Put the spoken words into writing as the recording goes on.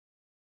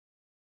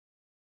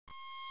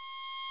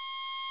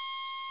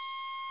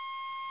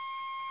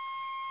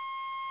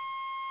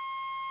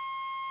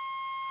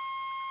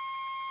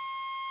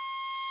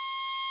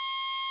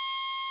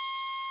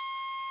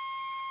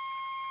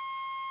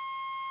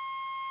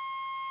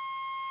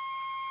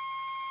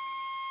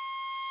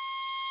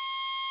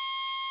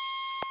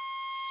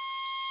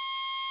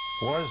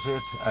Was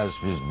it, as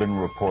has been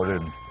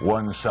reported,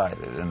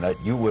 one-sided in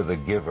that you were the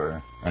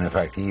giver, and in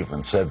fact he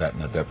even said that in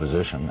the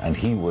deposition, and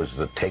he was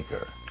the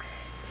taker?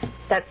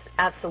 That's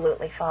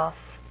absolutely false.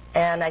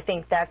 And I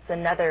think that's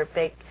another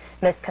big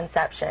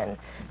misconception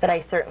that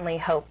I certainly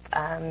hope...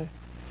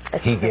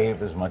 he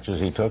gave as much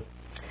as he took?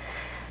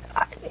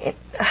 There's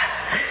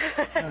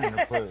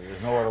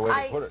no other way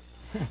to put it.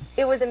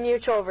 It was a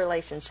mutual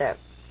relationship.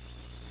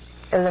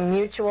 It was a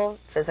mutual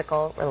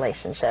physical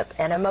relationship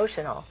and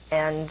emotional.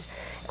 And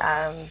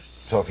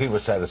so if he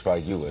was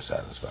satisfied, you were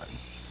satisfied.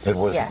 It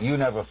was. Yes. You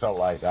never felt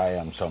like I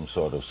am some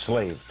sort of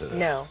slave to this.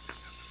 No.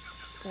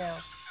 No.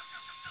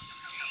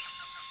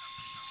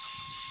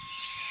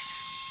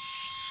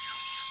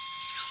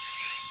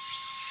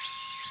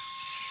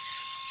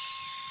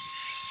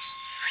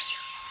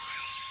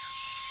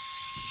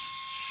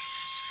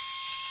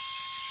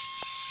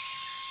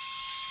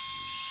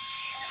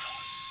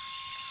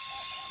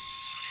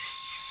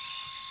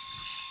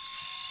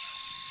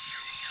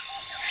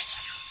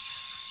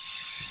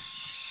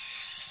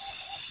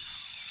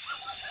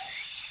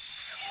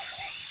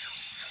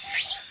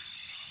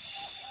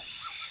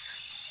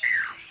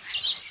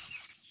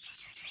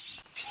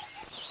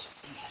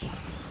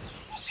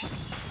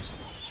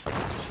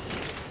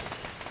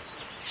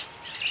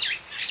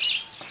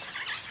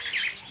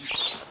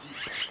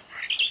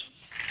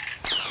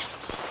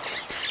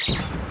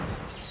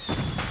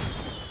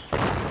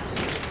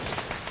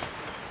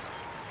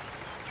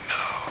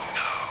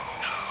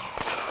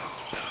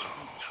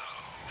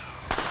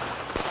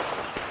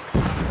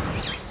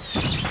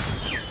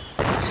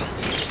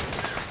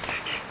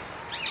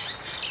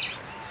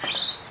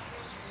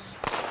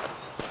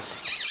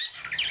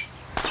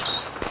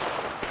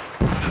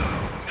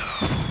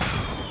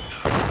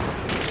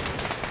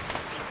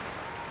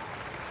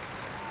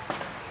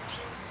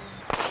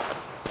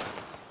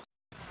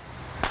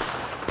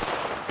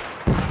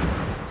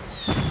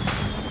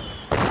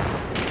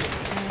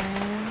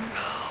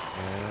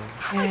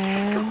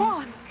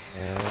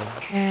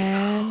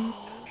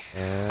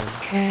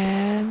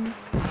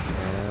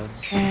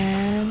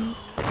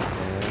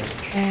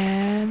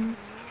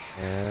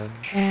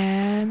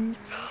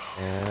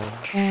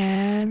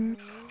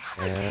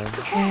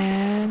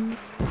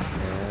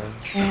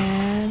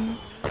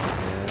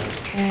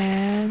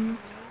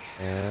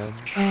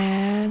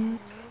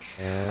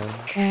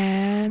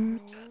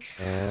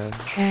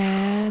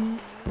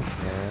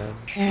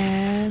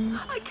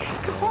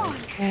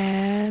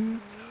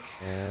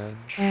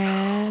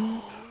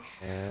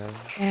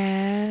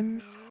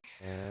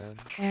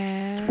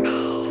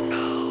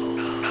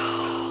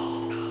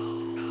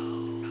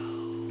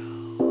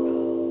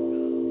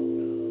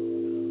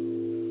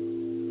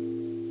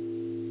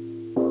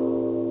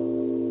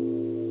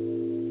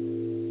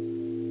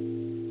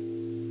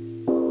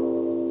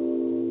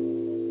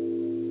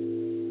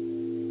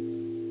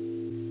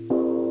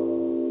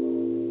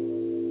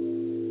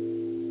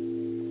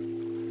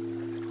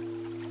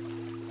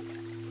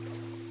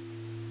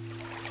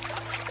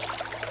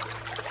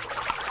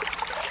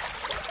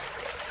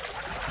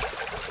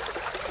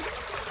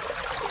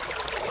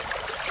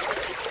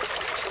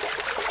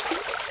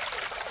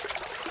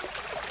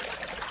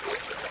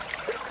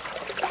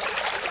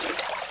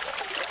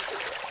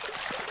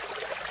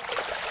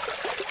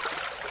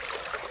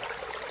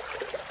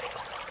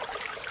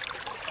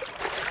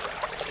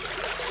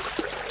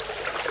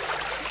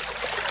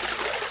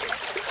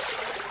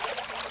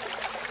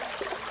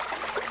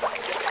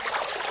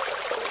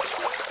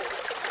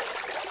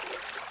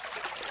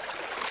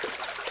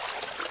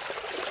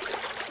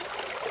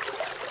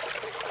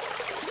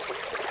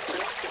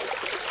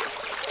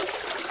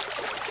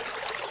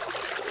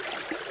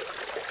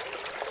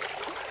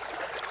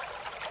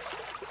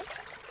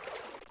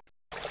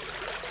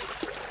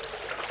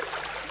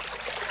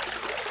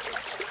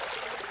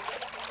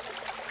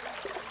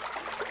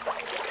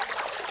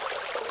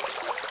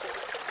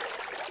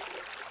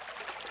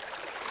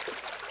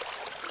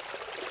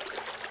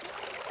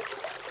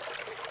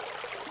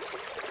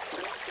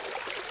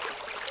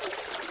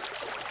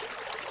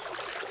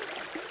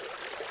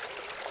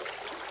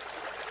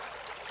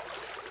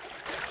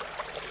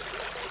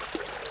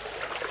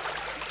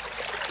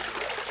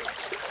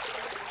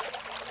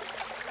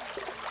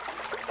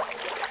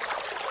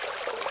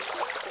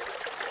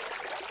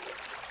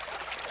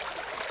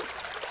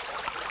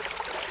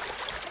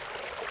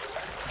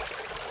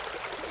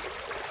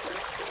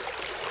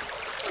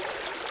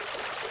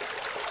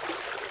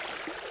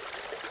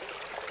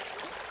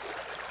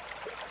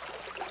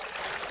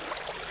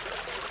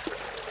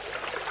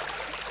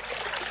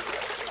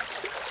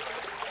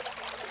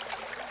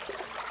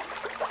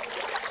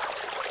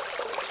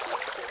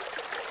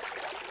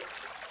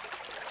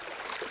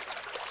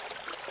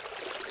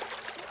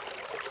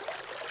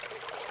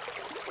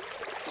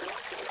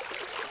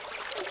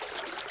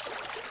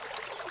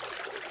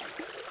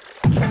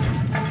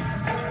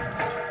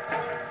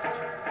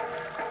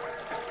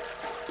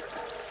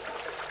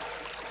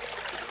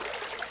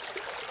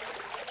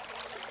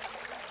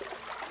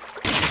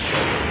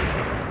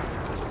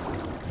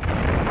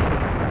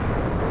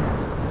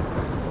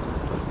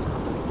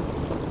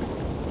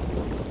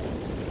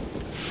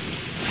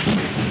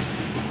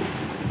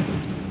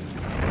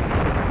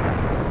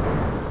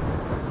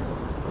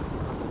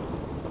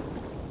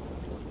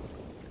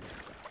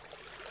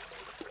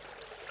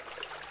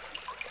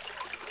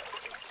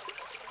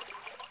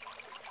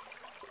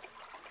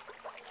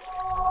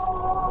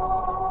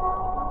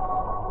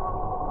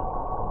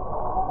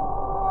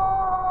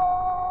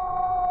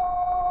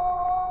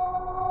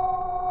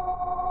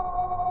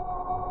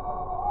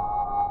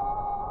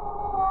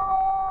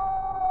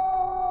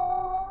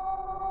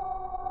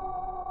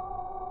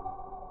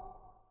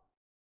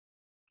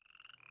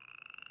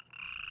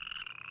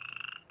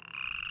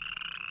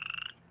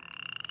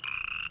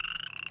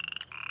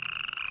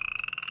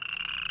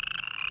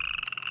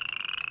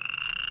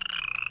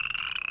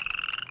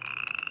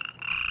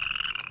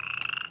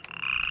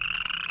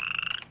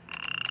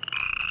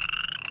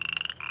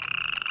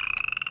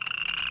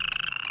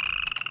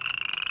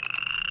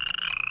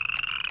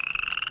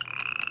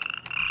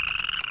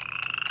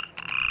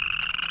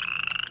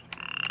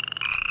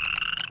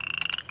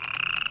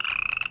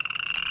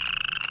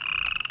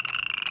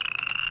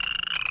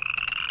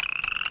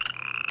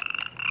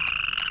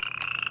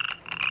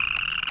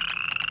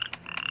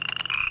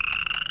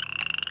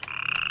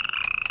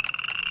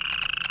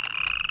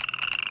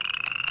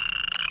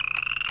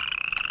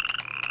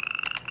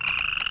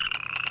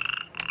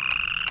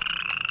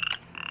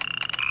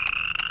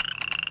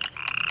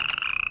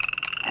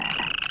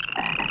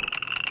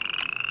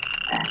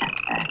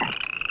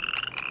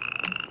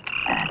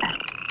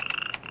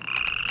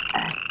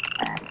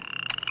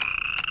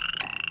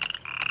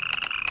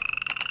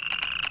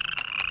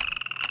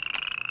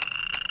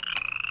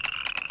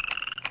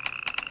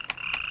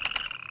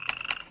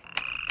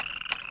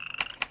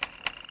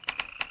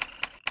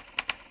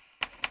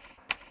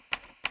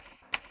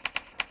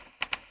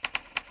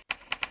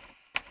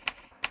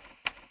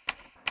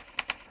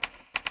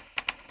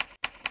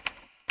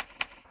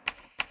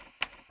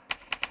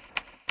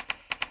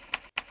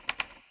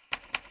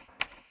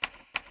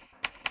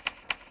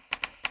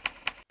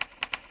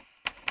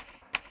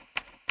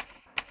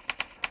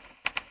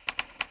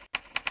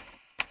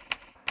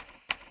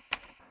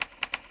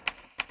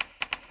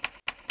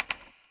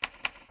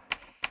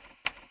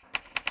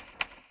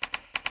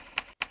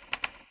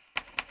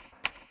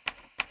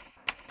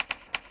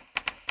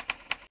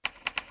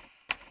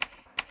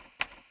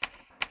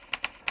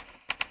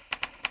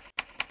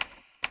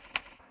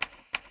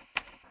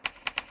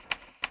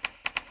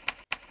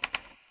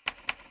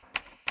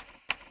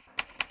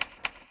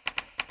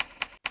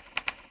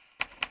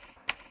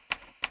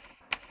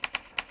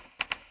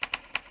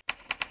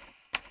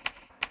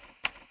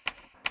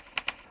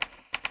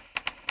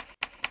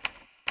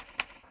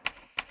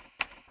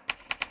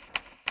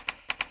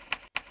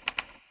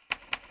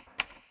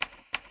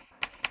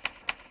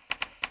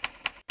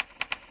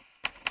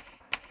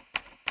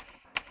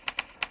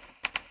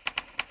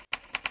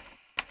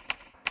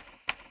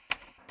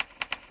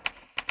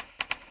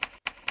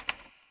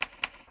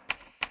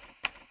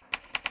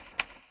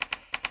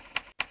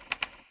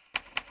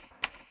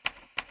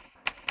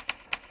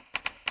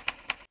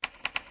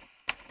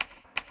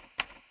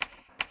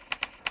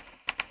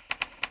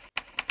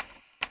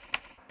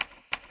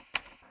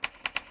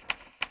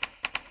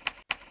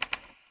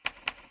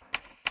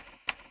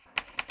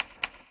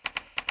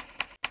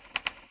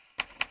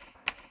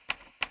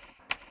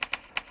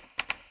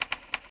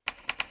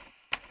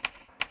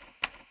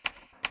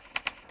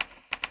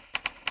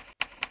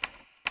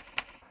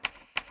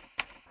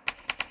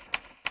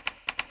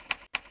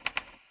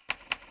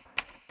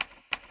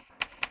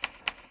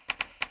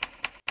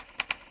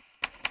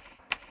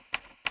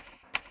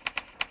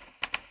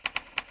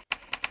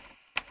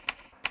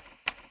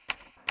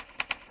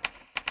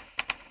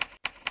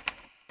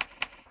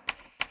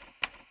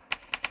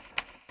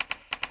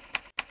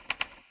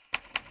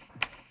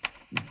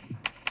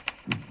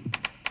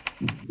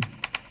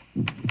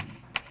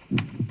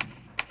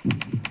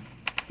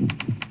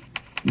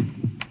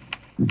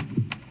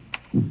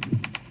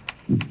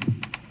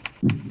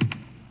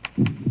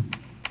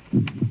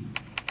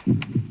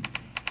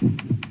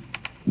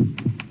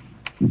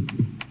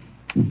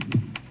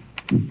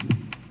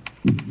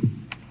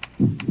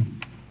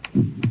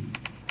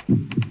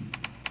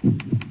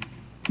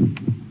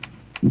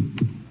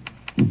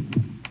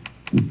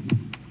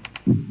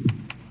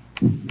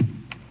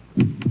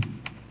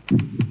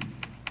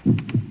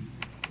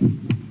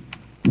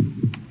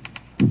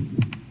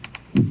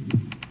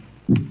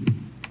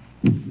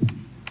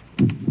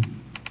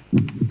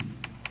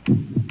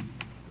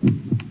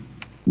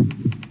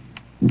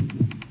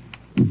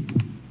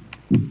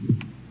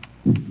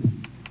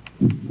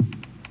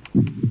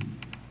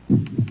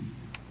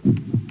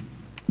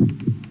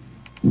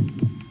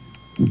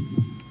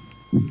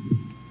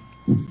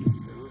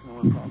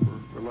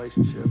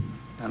 relationship,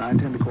 and I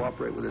intend to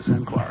cooperate with this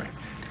inquiry.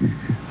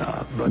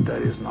 But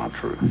that is not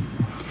true.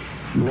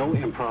 No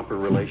improper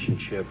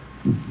relationship.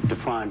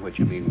 Define what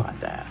you mean by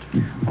that.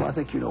 Well, I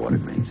think you know what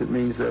it means. It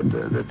means that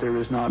that there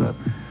is not a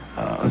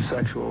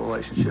sexual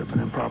relationship, an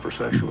improper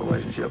sexual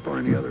relationship, or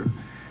any other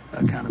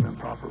kind of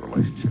improper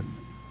relationship.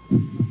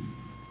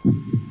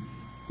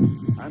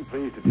 I'm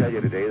pleased to tell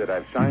you today that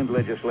I've signed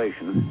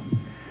legislation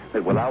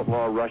that will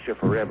outlaw Russia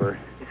forever.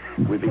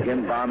 We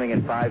begin bombing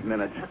in 5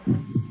 minutes.